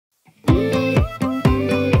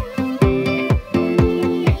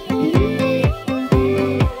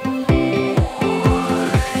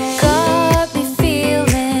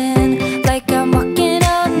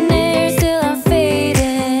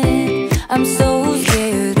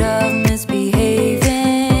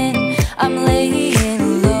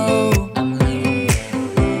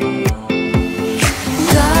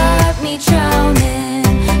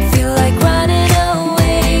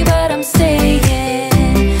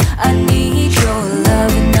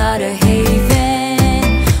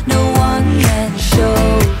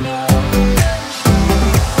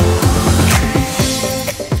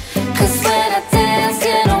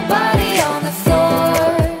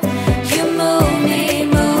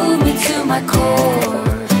my core.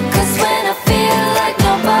 'Cause when I feel like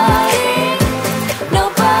nobody,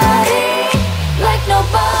 nobody, like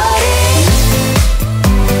nobody,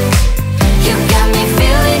 you got me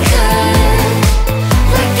feeling good,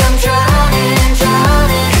 like I'm drowning,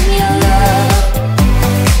 drowning in your love.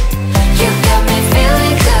 You got me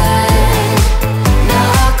feeling good,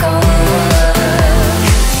 knock on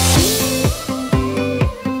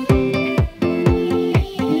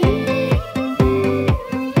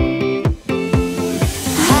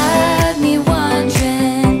had me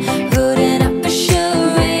wondering, putting up a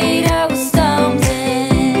charade, I was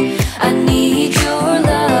stumbling. I need your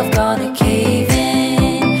love, gonna cave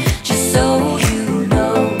in, just so you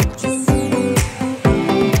know.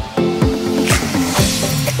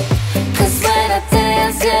 'Cause when I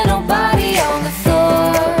dance, yeah, nobody on the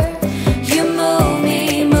floor. You move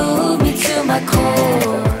me to my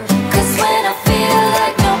core. 'Cause when I feel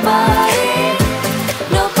like nobody,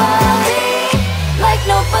 nobody, like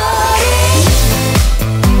nobody,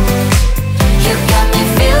 you got me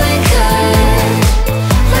feeling good,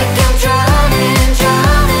 like I'm drowning,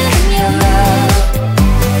 drowning in your love.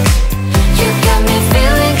 You got me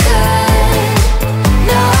feeling good,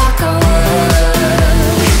 knock on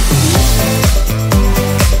wood.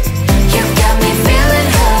 You got me feeling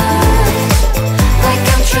hurt, like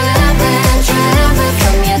I'm trembling, trembling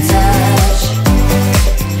from your touch.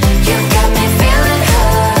 You got me feeling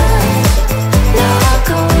hurt, knock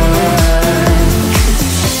on wood.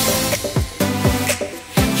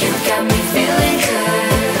 You got me feeling good.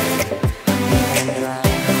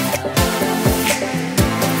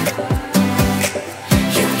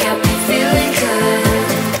 You got me feeling good,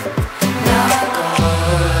 knock on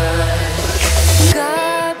wood.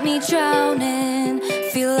 Got me drowning,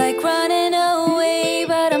 feel like running away,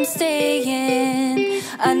 but I'm staying.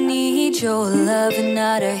 I need your love and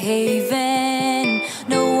not a haven,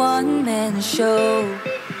 no one-man show.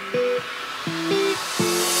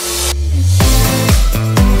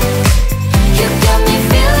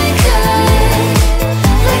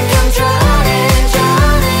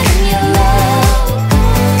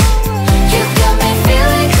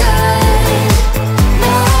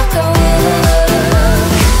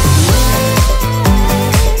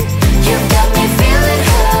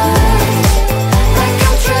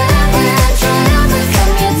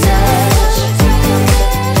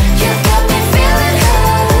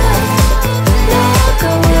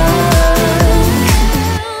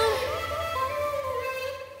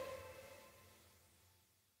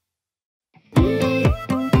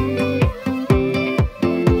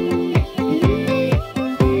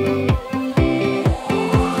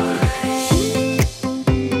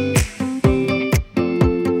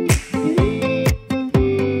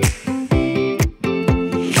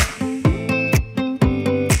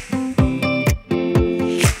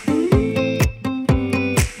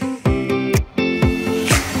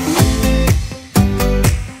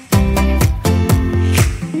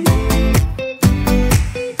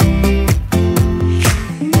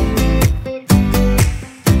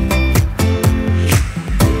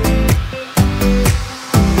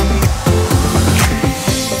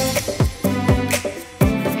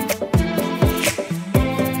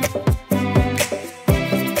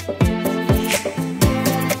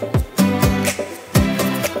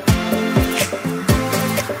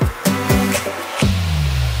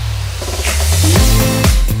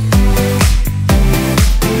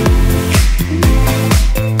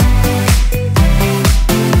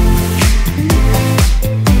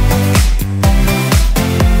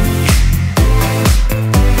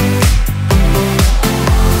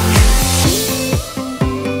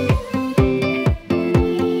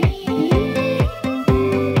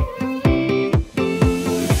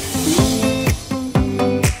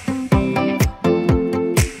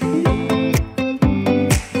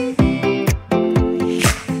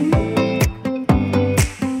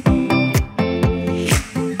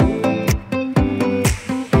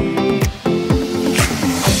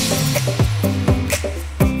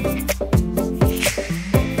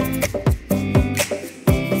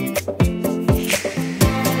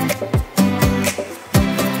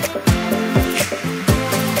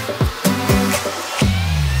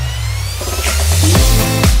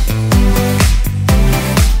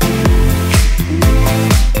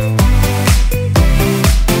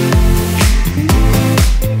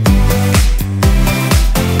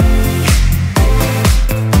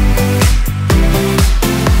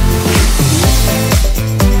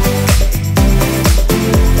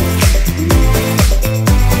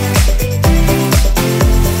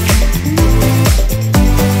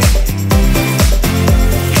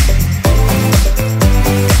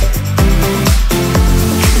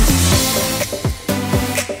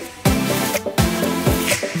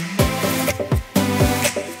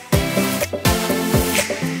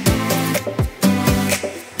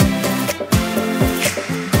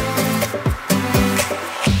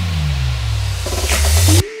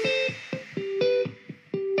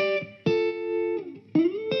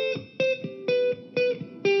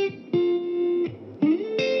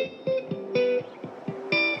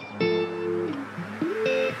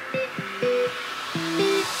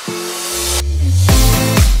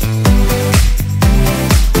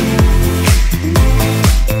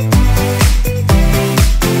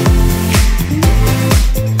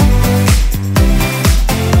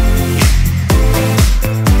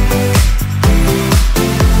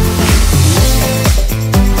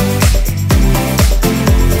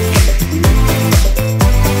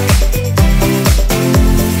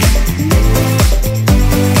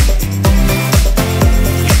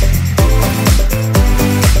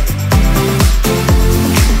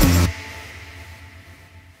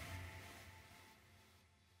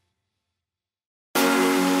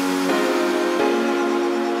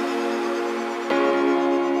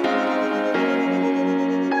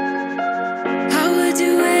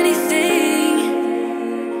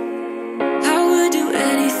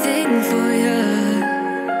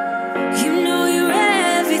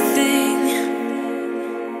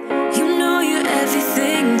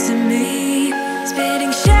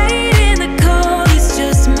 Spitting shade in the cold, it's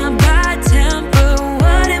just my bad temper.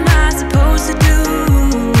 What am I supposed to do?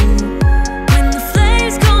 When the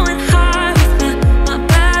flame's going high with my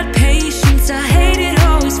bad patience, I hate it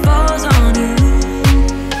always falls on you.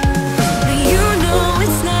 But you know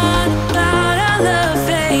it's not about our love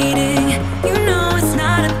fading. You know it's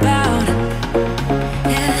not about,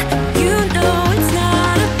 yeah. You know it's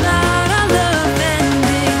not about our love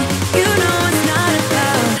ending. You know it's not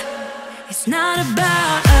about, it's not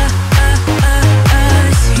about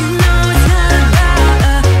us. You know it's not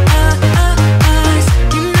about us.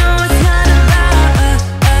 You know it's not about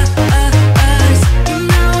us. You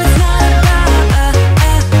know it's not about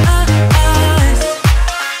us.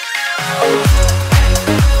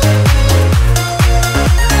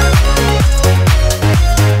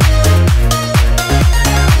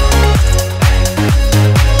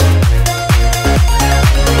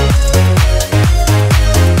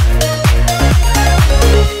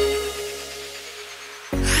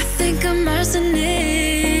 I think I'm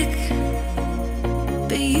arsenic,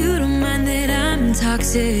 but you don't mind that I'm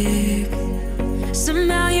toxic.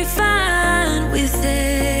 Somehow you're fine with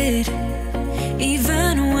it,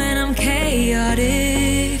 even when I'm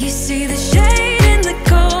chaotic. You see the shade in the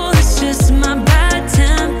cold, it's just my bad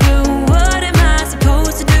temper. What am I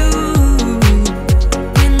supposed to do?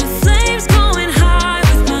 When the flame's going high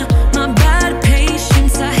with my bad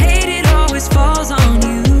patience, I hate it always falls on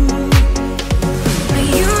you. But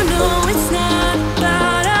you know it's not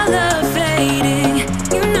about our love fading.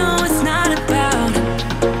 You know it's not about,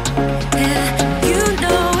 yeah. You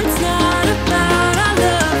know it's not about our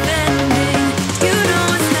love ending. You know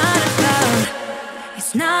it's not about,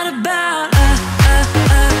 it's not about us.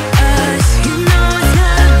 You know it's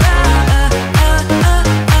not about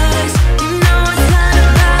us. You know it's not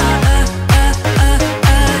about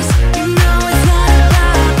us. You know it's not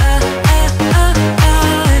about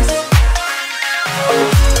us.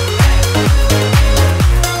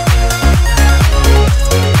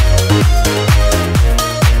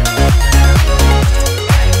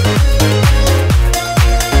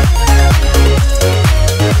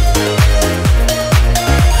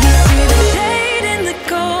 You see the shade in the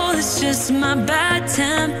cold, it's just my bad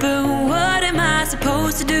temper. What am I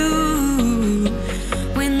supposed to do?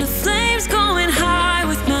 When the flame's going high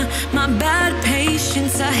with my bad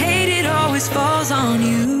patience, I hate it always falls on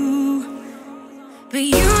you. But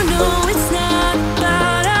you know it's not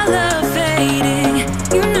about our love fading.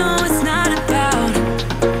 You know it's not about,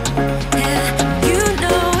 yeah. You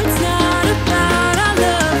know it's not about our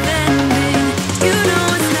love ending. You know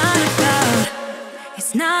it's not about,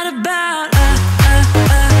 it's not about us.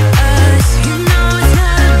 You know it's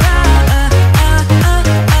not about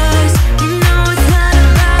us. You know it's not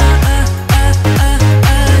about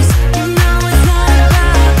us. You know it's not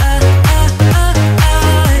about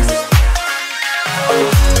us.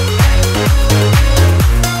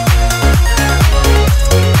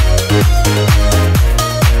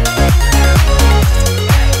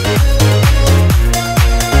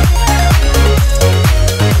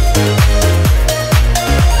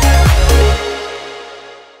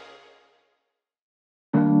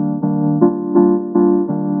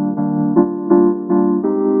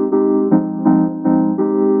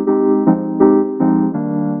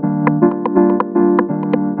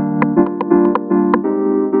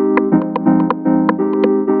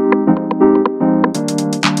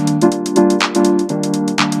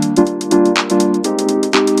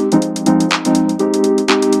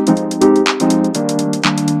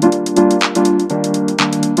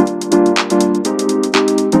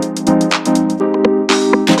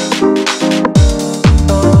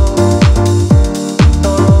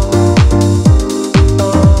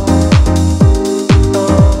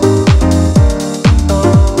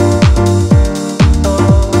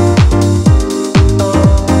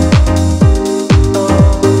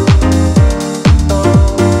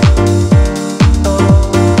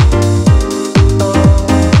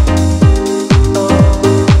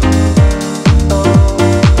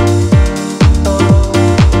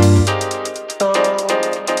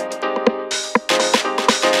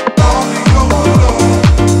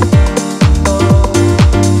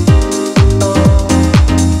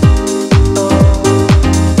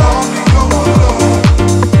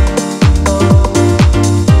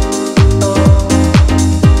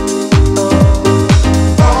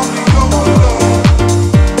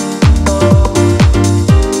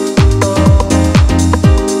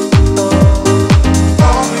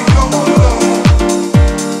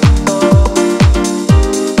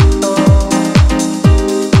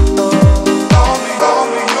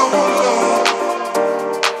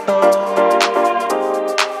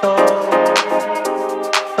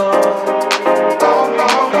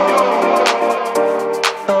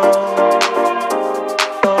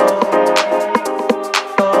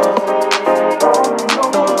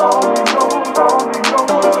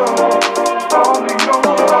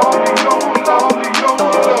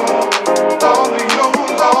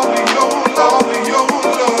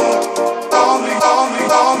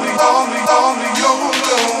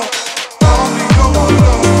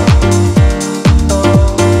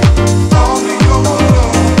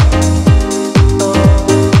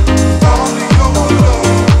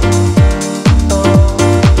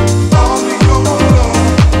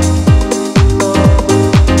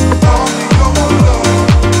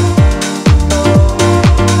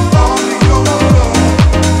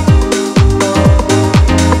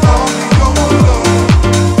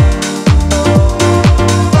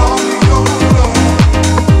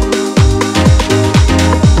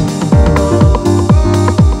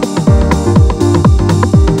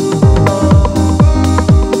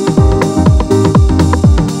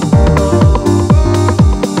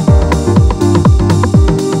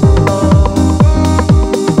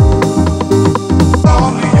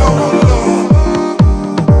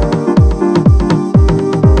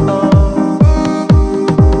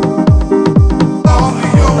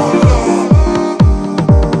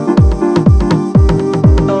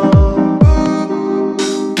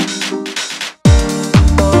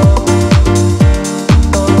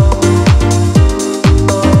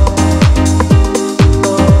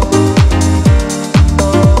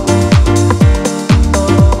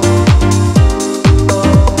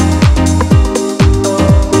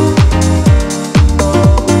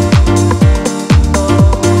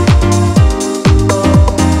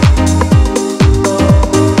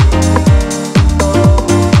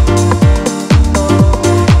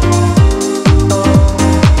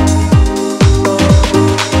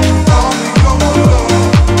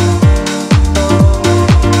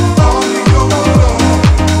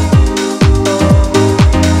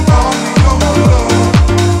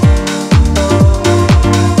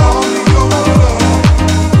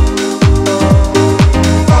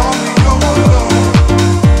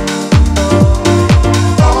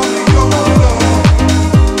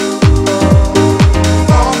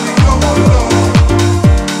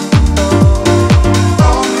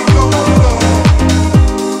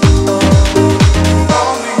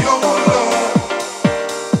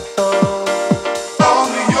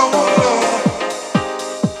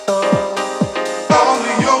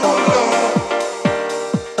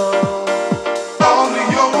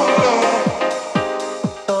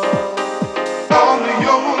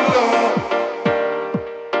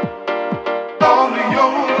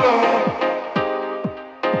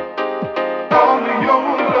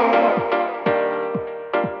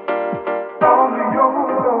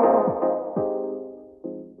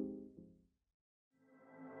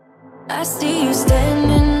 I see you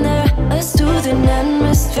standing there, a soothing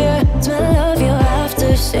atmosphere. Smell of your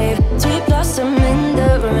aftershave, sweet blossom in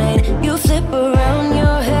the rain. You flip around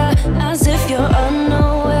your hair as if you're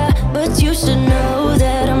unaware, but you should know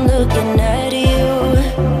that I'm looking at you.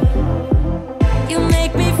 You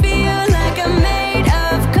make me feel like I'm made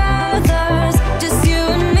of colors, just you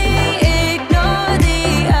and me, ignore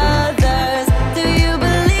the others. Do you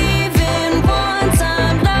believe in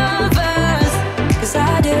one-time lovers? 'Cause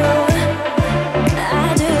I do.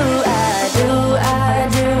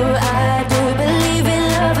 Believe in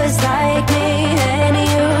lovers like me and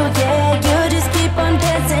you, yeah. You just keep on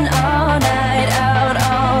dancing all night out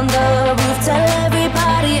on the roof. Tell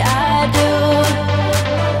everybody I do,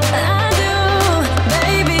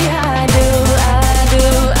 baby, I do.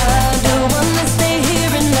 Wanna stay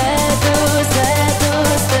here and let loose.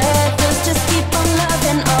 Just keep on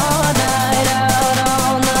loving all night out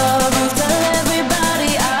on the roof. Tell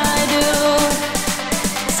everybody I do,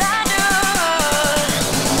 'cause I do.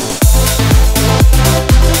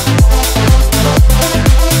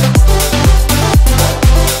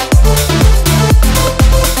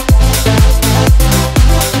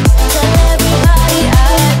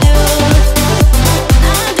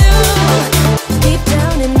 Deep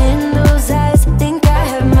down and in those eyes, think I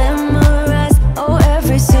have memorized, oh,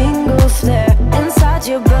 every single flare inside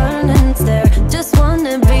your burning stare. Just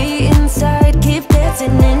wanna be inside, keep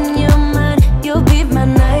dancing in your mind. You'll be my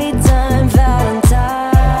nighttime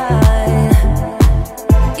Valentine.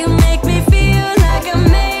 You make me feel like I'm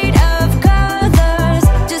made of colors,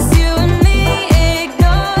 just you and me,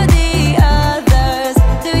 ignore the others.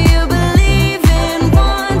 Do you believe in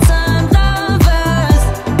one-time lovers?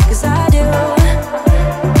 'Cause I do.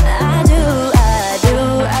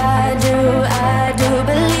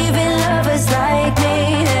 Believe in lovers like me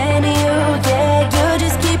and you, yeah. You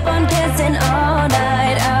just keep on dancing all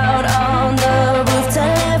night out on the roof.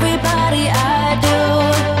 Tell everybody I do,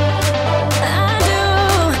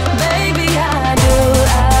 baby, I do.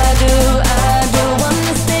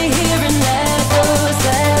 Wanna stay here and let loose.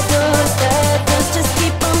 Just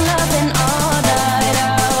keep on loving all night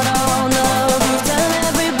out on the roof. Tell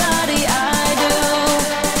everybody I do,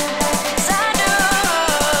 'cause I do.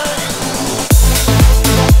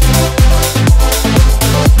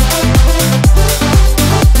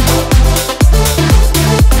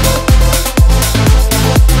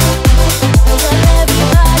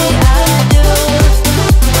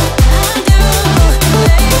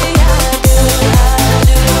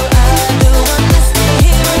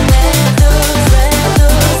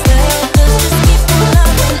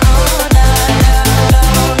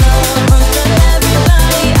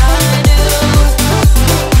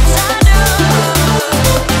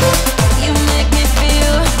 You make me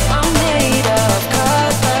feel I'm made of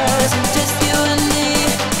colors, just you and me,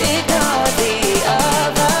 ignore the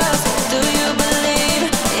others. Do you believe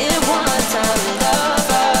in one-time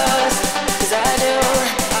lovers? 'Cause I do.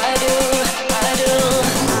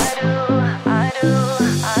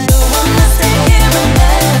 Wanna stay here and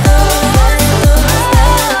let loose.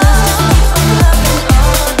 I'm loving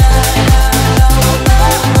all night out on the roof. Tell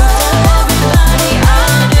everybody I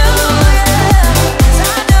do, yeah. 'Cause I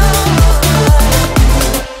do.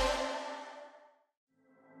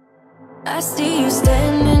 I see you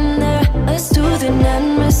standing there, a soothing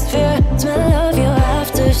atmosphere. Smell of your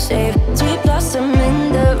aftershave, sweet blossom in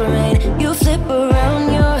the rain. You flip around